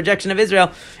 meaning the rejection of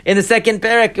Israel, in the second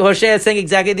parak, Hoshea is saying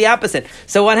exactly the opposite.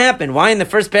 So what happened? Why in the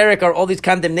first parak are all these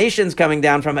condemnations coming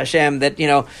down from Hashem that,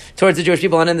 towards the Jewish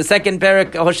people? And in the second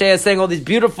parak, Hoshea is saying all these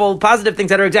beautiful, positive things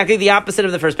that are exactly the opposite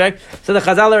of the first parak. So the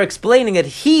Chazal are explaining that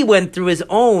he went through his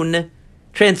own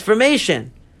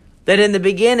transformation. That in the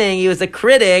beginning he was a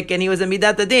critic and he was a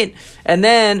midat hadin, and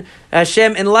then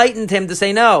Hashem enlightened him to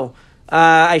say, no,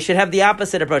 I should have the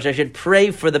opposite approach. I should pray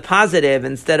for the positive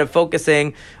instead of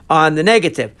focusing on the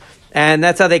negative. And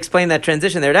that's how they explain that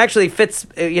transition there. It actually fits,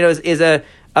 is a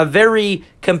very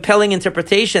compelling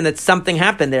interpretation that something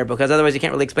happened there, because otherwise you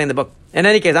can't really explain the book. In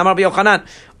any case, Amar Rabbi Yochanan,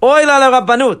 Oy la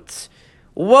rabbanut,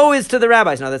 woe is to the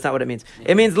rabbis. No, that's not what it means.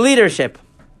 It means leadership.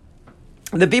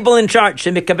 The people in charge,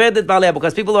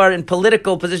 because people who are in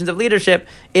political positions of leadership,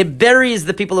 it buries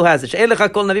the people who has it. You don't have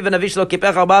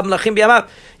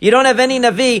any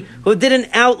Navi who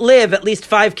didn't outlive at least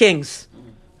 5 kings.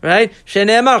 Right?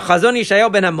 Shene'emar Chazon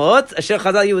Yishayahu ben Amotz Asher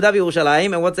Chazal Yehuda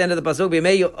v'Yerushalayim. And what's the end of the pasuk?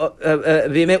 B'yimei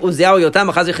Uziyahu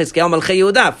Yotam Achaz Yechizkiyahu Malchei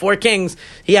Yehuda. 4 kings,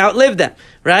 he outlived them.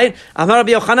 Right? Amar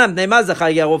Rabbi Yochanan Ne'emar Zachar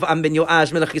Yerovam ben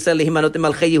Yoash Melech Yisrael Lehimanot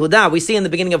Malchei Yehuda. We see in the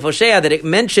beginning of Hosea that it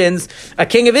mentions a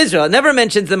king of Israel. It never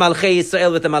mentions the Malchei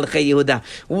Yisrael with the Malchei Yehuda.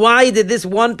 Why did this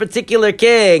one particular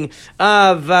king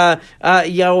of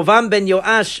Yerovam ben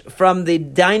Yoash from the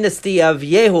dynasty of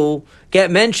Yehu get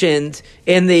mentioned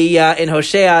in the in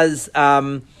Hosea's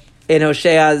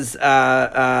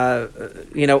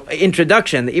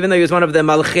introduction, even though he was one of the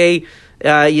Malchei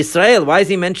Yisrael? Why is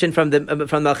he mentioned from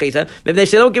Malchei Yisrael?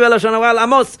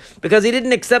 Because he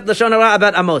didn't accept Lashon Hara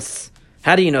about Amos.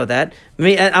 How do you know that?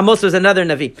 Amos was another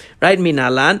Navi, right?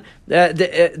 Minalan.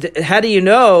 How do you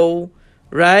know?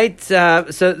 Right. So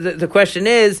the question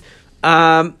is.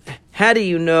 How do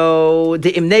you know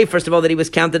the Imnei, first of all, that he was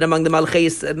counted among the Malchei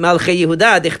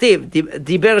Yehuda? Dichtiv,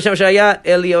 Diber Hashem Ashaya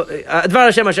Dvar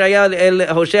Hashem Ashaya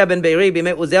El Hoshea ben Beiri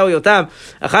Bimei Uziyahu Yotam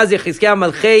Achaz Yechizkiyahu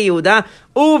Malchei Yehuda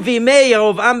Uvimei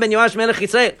Yerovam ben Yoash Melech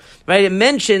Yisrael. Right, it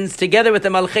mentions together with the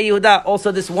Malchei Yehuda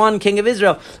also this one king of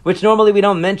Israel, which normally we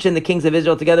don't mention the kings of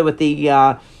Israel together with the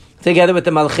Malchei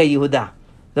Yehuda.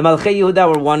 The Malchei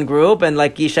Yehuda were one group, and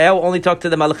like Yeshayahu only talked to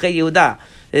the Malchei Yehuda.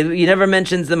 He never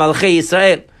mentions the Malchei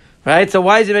Yisrael. Right? So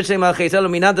why is he mentioning Malchei Yisrael?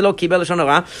 Minad lo kibel lashon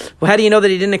hara. Well, how do you know that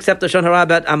he didn't accept lashon hara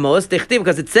about Amos?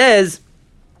 Because it says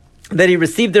that he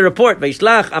received the report.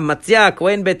 Vayishlach Amatzia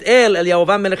Kohen Bet El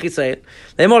Yarovam Melech Yisrael.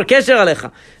 Lemor kesher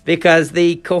alecha. Because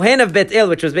the Kohen of Bet El,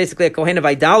 which was basically a Kohen of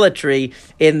idolatry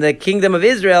in the kingdom of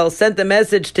Israel, sent a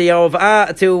message to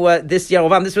this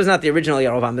Yarovam. This was not the original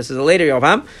Yarovam. This is a later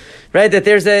Yarovam, right? That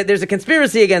there's a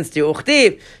conspiracy against you.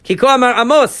 Uchtiv Kiko Amar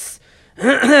Amos,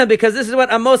 because this is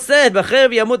what Amos said.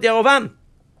 B'cher v'yamut Yarovam.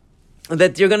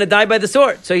 That you're going to die by the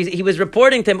sword. So he was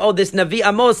reporting to him, oh, this Navi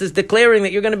Amos is declaring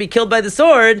that you're going to be killed by the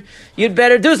sword. You'd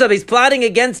better do something. He's plotting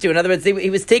against you. In other words,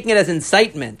 he was taking it as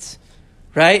incitement.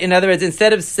 Right? In other words,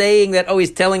 instead of saying that, oh,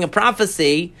 he's telling a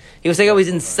prophecy, he was saying, oh, he's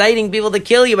inciting people to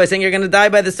kill you by saying you're going to die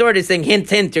by the sword. He's saying, hint,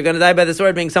 hint, you're going to die by the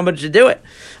sword, meaning somebody should do it.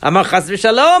 Amar chas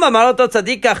v'shalom, amar oto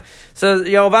tzadikach. So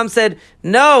Yerovam said,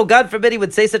 no, God forbid he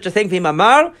would say such a thing.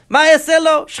 Amar, ma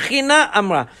yaselo, shchina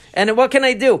amra. And what can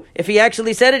I do? If he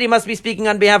actually said it, he must be speaking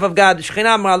on behalf of God.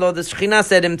 Shchina amra lo, the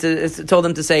shchina told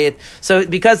him to say it. So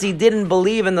because he didn't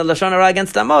believe in the lashon hara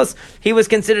against Amos, he was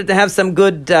considered to have some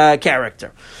good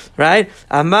character. Right?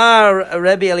 Amar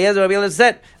Rabbi Eliezer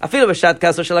said,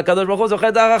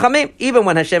 even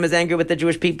when Hashem is angry with the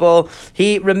Jewish people,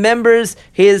 he remembers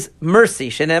his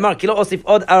mercy. Even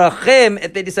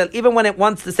when it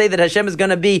wants to say that Hashem is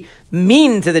going to be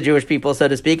mean to the Jewish people, so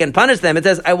to speak, and punish them, it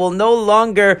says, I will no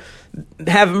longer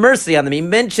have mercy on them. He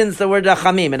mentions the word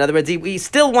rachamim. In other words, he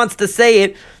still wants to say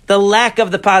it, the lack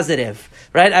of the positive.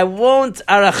 Right? I won't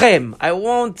arachem. I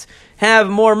won't have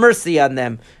more mercy on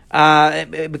them.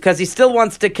 Because he still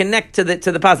wants to connect to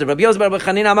the positive.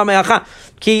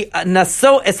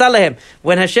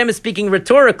 When Hashem is speaking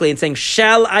rhetorically and saying,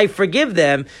 shall I forgive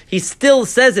them? He still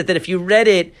says it, that if you read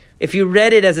it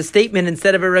as a statement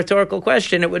instead of a rhetorical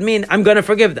question, it would mean, I'm going to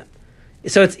forgive them.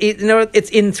 So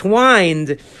it's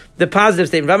entwined, the positive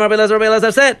statement. Rabbi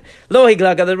Elazar said,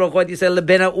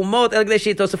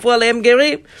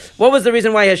 what was the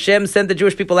reason why Hashem sent the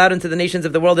Jewish people out into the nations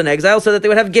of the world in exile? So that they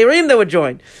would have gerim that would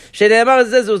join. Because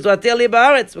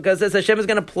it says Hashem is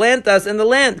going to plant us in the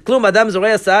land.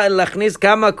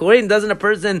 Doesn't a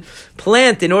person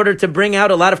plant in order to bring out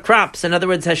a lot of crops? In other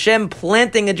words, Hashem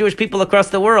planting the Jewish people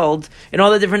across the world in all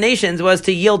the different nations was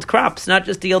to yield crops, not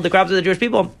just to yield the crops of the Jewish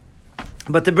people,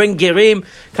 but to bring gerim,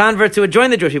 converts who would join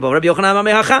the Jewish people. Rabbi Yochanan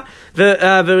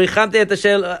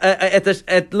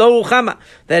et lo ruchama,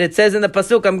 that it says in the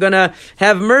pasuk, I'm going to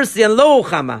have mercy on lo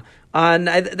ruchama.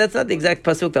 That's not the exact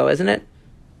pasuk though, isn't it?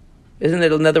 Isn't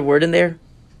it another word in there?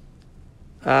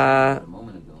 A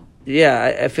moment ago.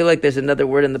 Yeah, I feel like there's another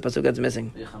word in the pasuk that's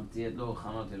missing.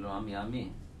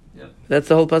 Yep. That's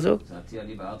the whole pasuk?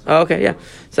 Oh, okay, yeah.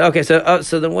 So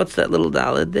then what's that little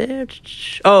daled there?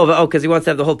 Oh, because he wants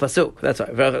to have the whole pasuk. That's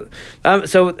right.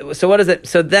 So what is it?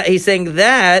 So that he's saying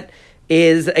that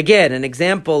is again an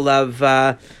example of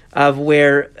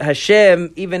where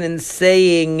Hashem, even in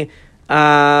saying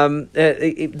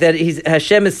that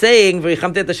Hashem is saying means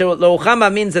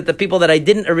that the people that I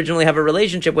didn't originally have a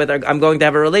relationship with, I'm going to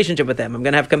have a relationship with them. I'm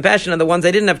going to have compassion on the ones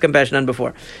I didn't have compassion on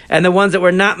before, and the ones that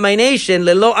were not my nation,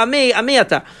 lelo ami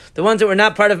amiata, the ones that were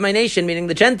not part of my nation, meaning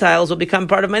the Gentiles, will become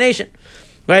part of my nation.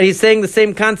 Right? He's saying the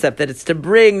same concept, that it's to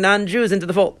bring non-Jews into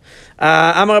the fold.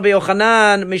 Amar Rabbi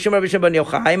Yochanan mishum Rabbi Shimon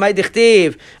Yochai may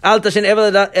dichtiv al tashen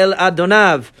evel el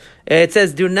adonav. It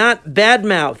says, do not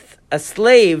badmouth a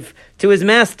slave to his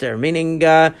master, meaning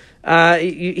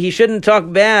he shouldn't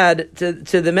talk bad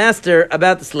to the master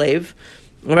about the slave,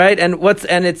 right? And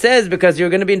it says, because you're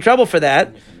going to be in trouble for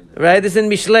that, right? This is in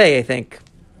Mishlei, I think.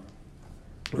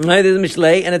 Right, this is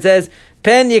Mishlei, and it says,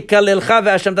 Pen yikalilcha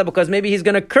ve'ashamta, because maybe he's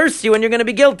going to curse you and you're going to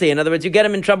be guilty. In other words, you get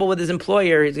him in trouble with his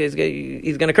employer, he's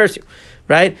going to curse you,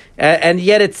 right? And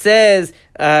yet it says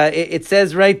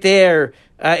right there,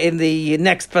 in the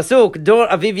next pasuk, Dor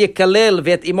aviv yekalel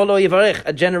ve'et imo lo yivarech,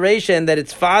 a generation that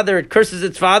its father, it curses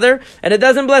its father, and it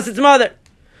doesn't bless its mother.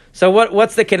 So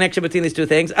what's the connection between these two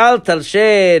things? Al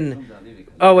talshen.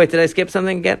 Oh wait, did I skip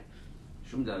something again?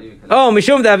 Oh,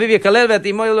 mishum da'aviv yekalel ve'et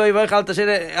imo lo yivarech al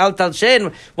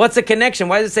talshen. What's the connection?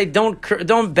 Why does it say don't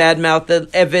badmouth the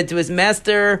eved to his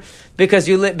master? Because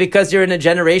you're in a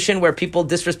generation where people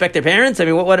disrespect their parents? I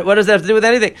mean, what does that have to do with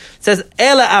anything? It says,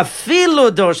 Ela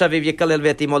afilu dor shaviv yekalel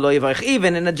ve'et imo lo yivarech.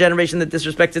 Even in a generation that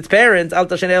disrespects its parents, al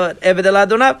tashen eved el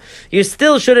adonav, you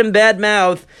still shouldn't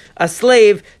badmouth a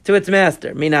slave to its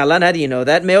master. Minalan, how do you know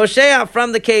that? Me Hosea,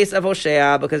 from the case of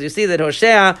Hosea, because you see that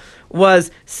Hosea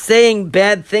was saying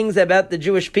bad things about the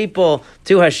Jewish people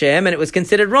to Hashem, and it was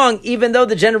considered wrong, even though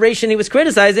the generation he was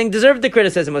criticizing deserved the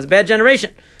criticism. It was a bad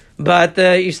generation. but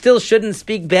you still shouldn't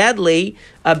speak badly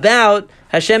about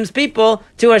Hashem's people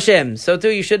to Hashem. So too,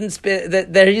 you shouldn't.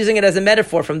 They're using it as a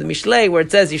metaphor from the Mishlei, where it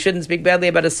says you shouldn't speak badly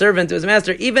about a servant to his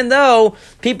master, even though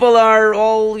people are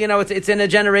all, it's in a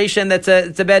generation it's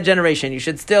a bad generation. You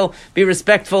should still be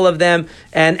respectful of them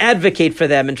and advocate for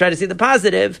them and try to see the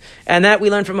positive. And that we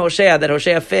learn from Hosea, that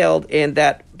Hosea failed in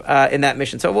that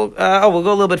mission. So we'll go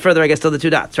a little bit further, I guess, till the 2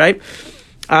 dots, right?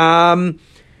 Amar.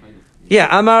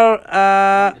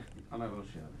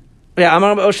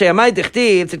 Amar Hosea, what does it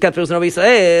mean, Tzidkat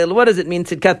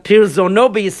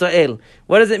Pirzono b'Yisrael?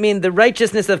 What does it mean, the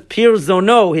righteousness of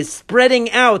Pirzono, his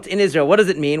spreading out in Israel? What does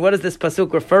it mean? What is this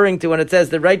pasuk referring to when it says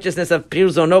the righteousness of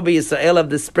Pirzono b'Yisrael, of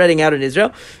the spreading out in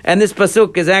Israel? And this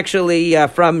pasuk is actually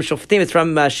from Shoftim, it's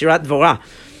from Shirat Dvorah.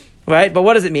 Right, but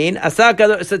what does it mean? That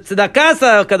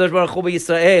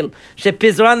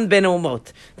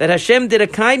Hashem did a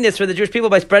kindness for the Jewish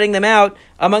people by spreading them out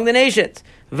among the nations.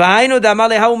 Like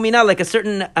a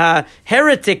certain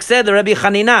heretic said, the Rabbi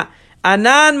Chanina,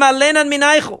 Anan malenan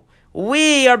minaychu.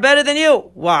 We are better than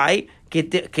you. Why? When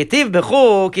it talked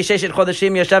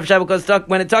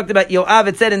about Yoav,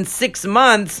 it said in 6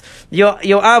 months,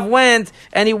 Yoav went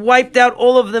and he wiped out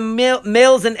all of the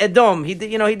males in Edom. He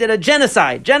did a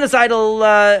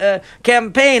genocidal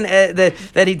campaign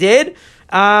that he did.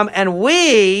 And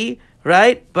we,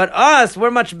 right? But us,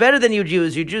 we're much better than you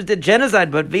Jews. You Jews did genocide,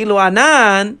 but Vilu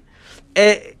Anan.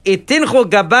 You've been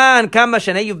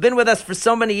with us for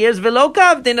so many years.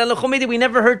 We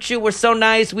never hurt you. We're so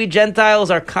nice. We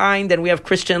Gentiles are kind and we have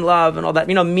Christian love and all that.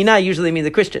 Mina usually means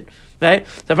a Christian, right?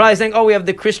 So probably saying, we have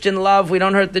the Christian love. We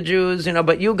don't hurt the Jews,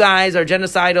 but you guys are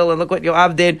genocidal. And look what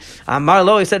Yoav did.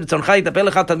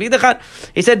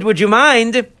 He said, would you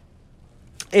mind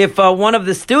if one of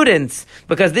the students,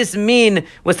 because this mean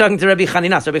was talking to Rabbi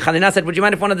Chanina. So Rabbi Chanina said, would you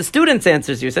mind if one of the students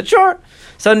answers you? He said, sure.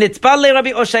 So Nitzpal le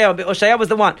Rabbi Oshaya. Rabbi Oshaya was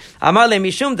the one. Amar le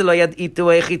mishum de lo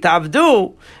yad'itu echi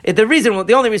ta'avdu.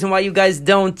 The only reason why you guys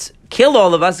don't kill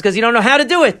all of us is because you don't know how to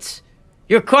do it.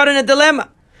 You're caught in a dilemma.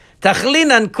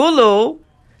 Tachlinan kulu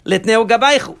litneu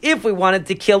gabaychu. If we wanted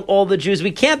to kill all the Jews,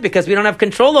 we can't because we don't have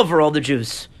control over all the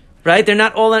Jews. Right? They're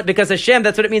not all in it because Hashem,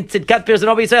 that's what it means. Tzidkat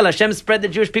Pirzono b'Yisrael. Hashem spread the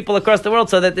Jewish people across the world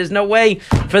so that there's no way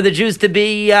for the Jews to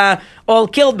be all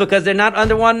killed because they're not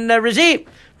under one regime.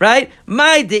 Right?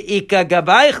 If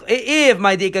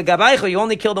you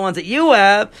only kill the ones that you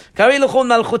have,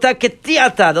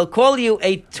 they'll call you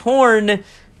a torn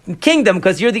kingdom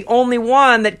because you're the only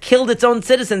one that killed its own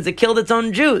citizens, that killed its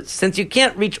own Jews. Since you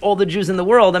can't reach all the Jews in the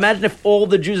world, imagine if all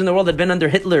the Jews in the world had been under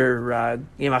Hitler, right?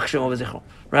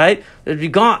 They'd be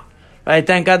gone. Right?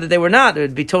 Thank God that they were not. It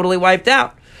would be totally wiped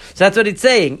out. So that's what it's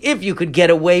saying. If you could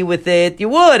get away with it, you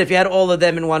would if you had all of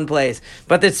them in one place.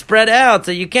 But they're spread out,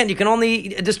 so you can't. You can only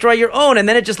destroy your own, and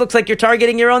then it just looks like you're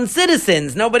targeting your own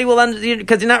citizens. Nobody will,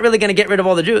 because you're not really going to get rid of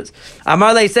all the Jews.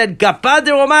 Amarle said, Gapa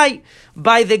de Romai,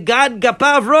 by the God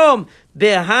Gapa of Rome,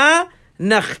 Beha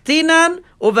Nachtinan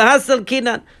Uveha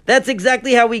Salkinan. That's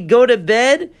exactly how we go to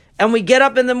bed. And we get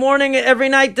up in the morning every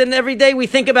night and every day we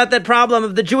think about that problem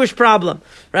of the Jewish problem,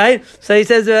 right? So he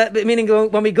says, meaning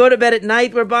when we go to bed at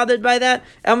night, we're bothered by that.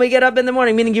 And we get up in the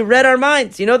morning, meaning you read our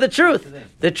minds. You know the truth.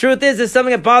 The truth is there's something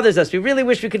that bothers us. We really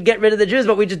wish we could get rid of the Jews,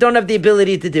 but we just don't have the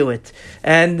ability to do it.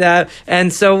 And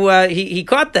so he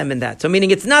caught them in that. So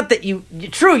meaning it's not that you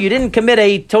didn't commit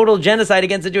a total genocide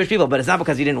against the Jewish people, but it's not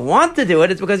because you didn't want to do it.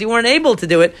 It's because you weren't able to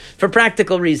do it for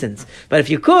practical reasons. But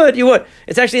if you could, you would.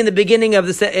 It's actually in the beginning of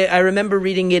the... I remember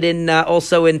reading it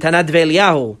also in Tanat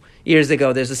Ve'Eliyahu years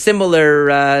ago. There's a similar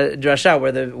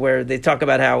drasha where they talk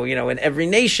about how in every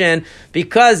nation,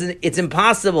 because it's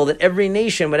impossible that every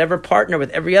nation would ever partner with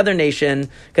every other nation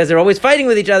because they're always fighting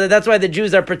with each other. That's why the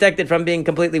Jews are protected from being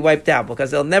completely wiped out,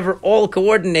 because they'll never all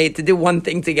coordinate to do one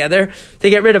thing together to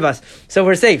get rid of us. So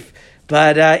we're safe.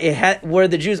 But were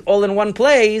the Jews all in one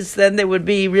place, then they would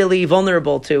be really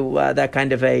vulnerable to that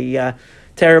kind of a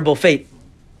terrible fate.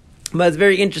 But it's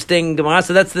very interesting, Gemara.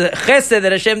 So that's the chesed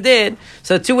that Hashem did.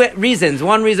 So 2 reasons.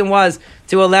 One reason was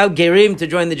to allow Gerim to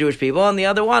join the Jewish people, and the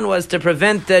other one was to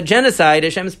prevent genocide.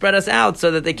 Hashem spread us out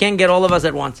so that they can't get all of us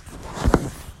at once.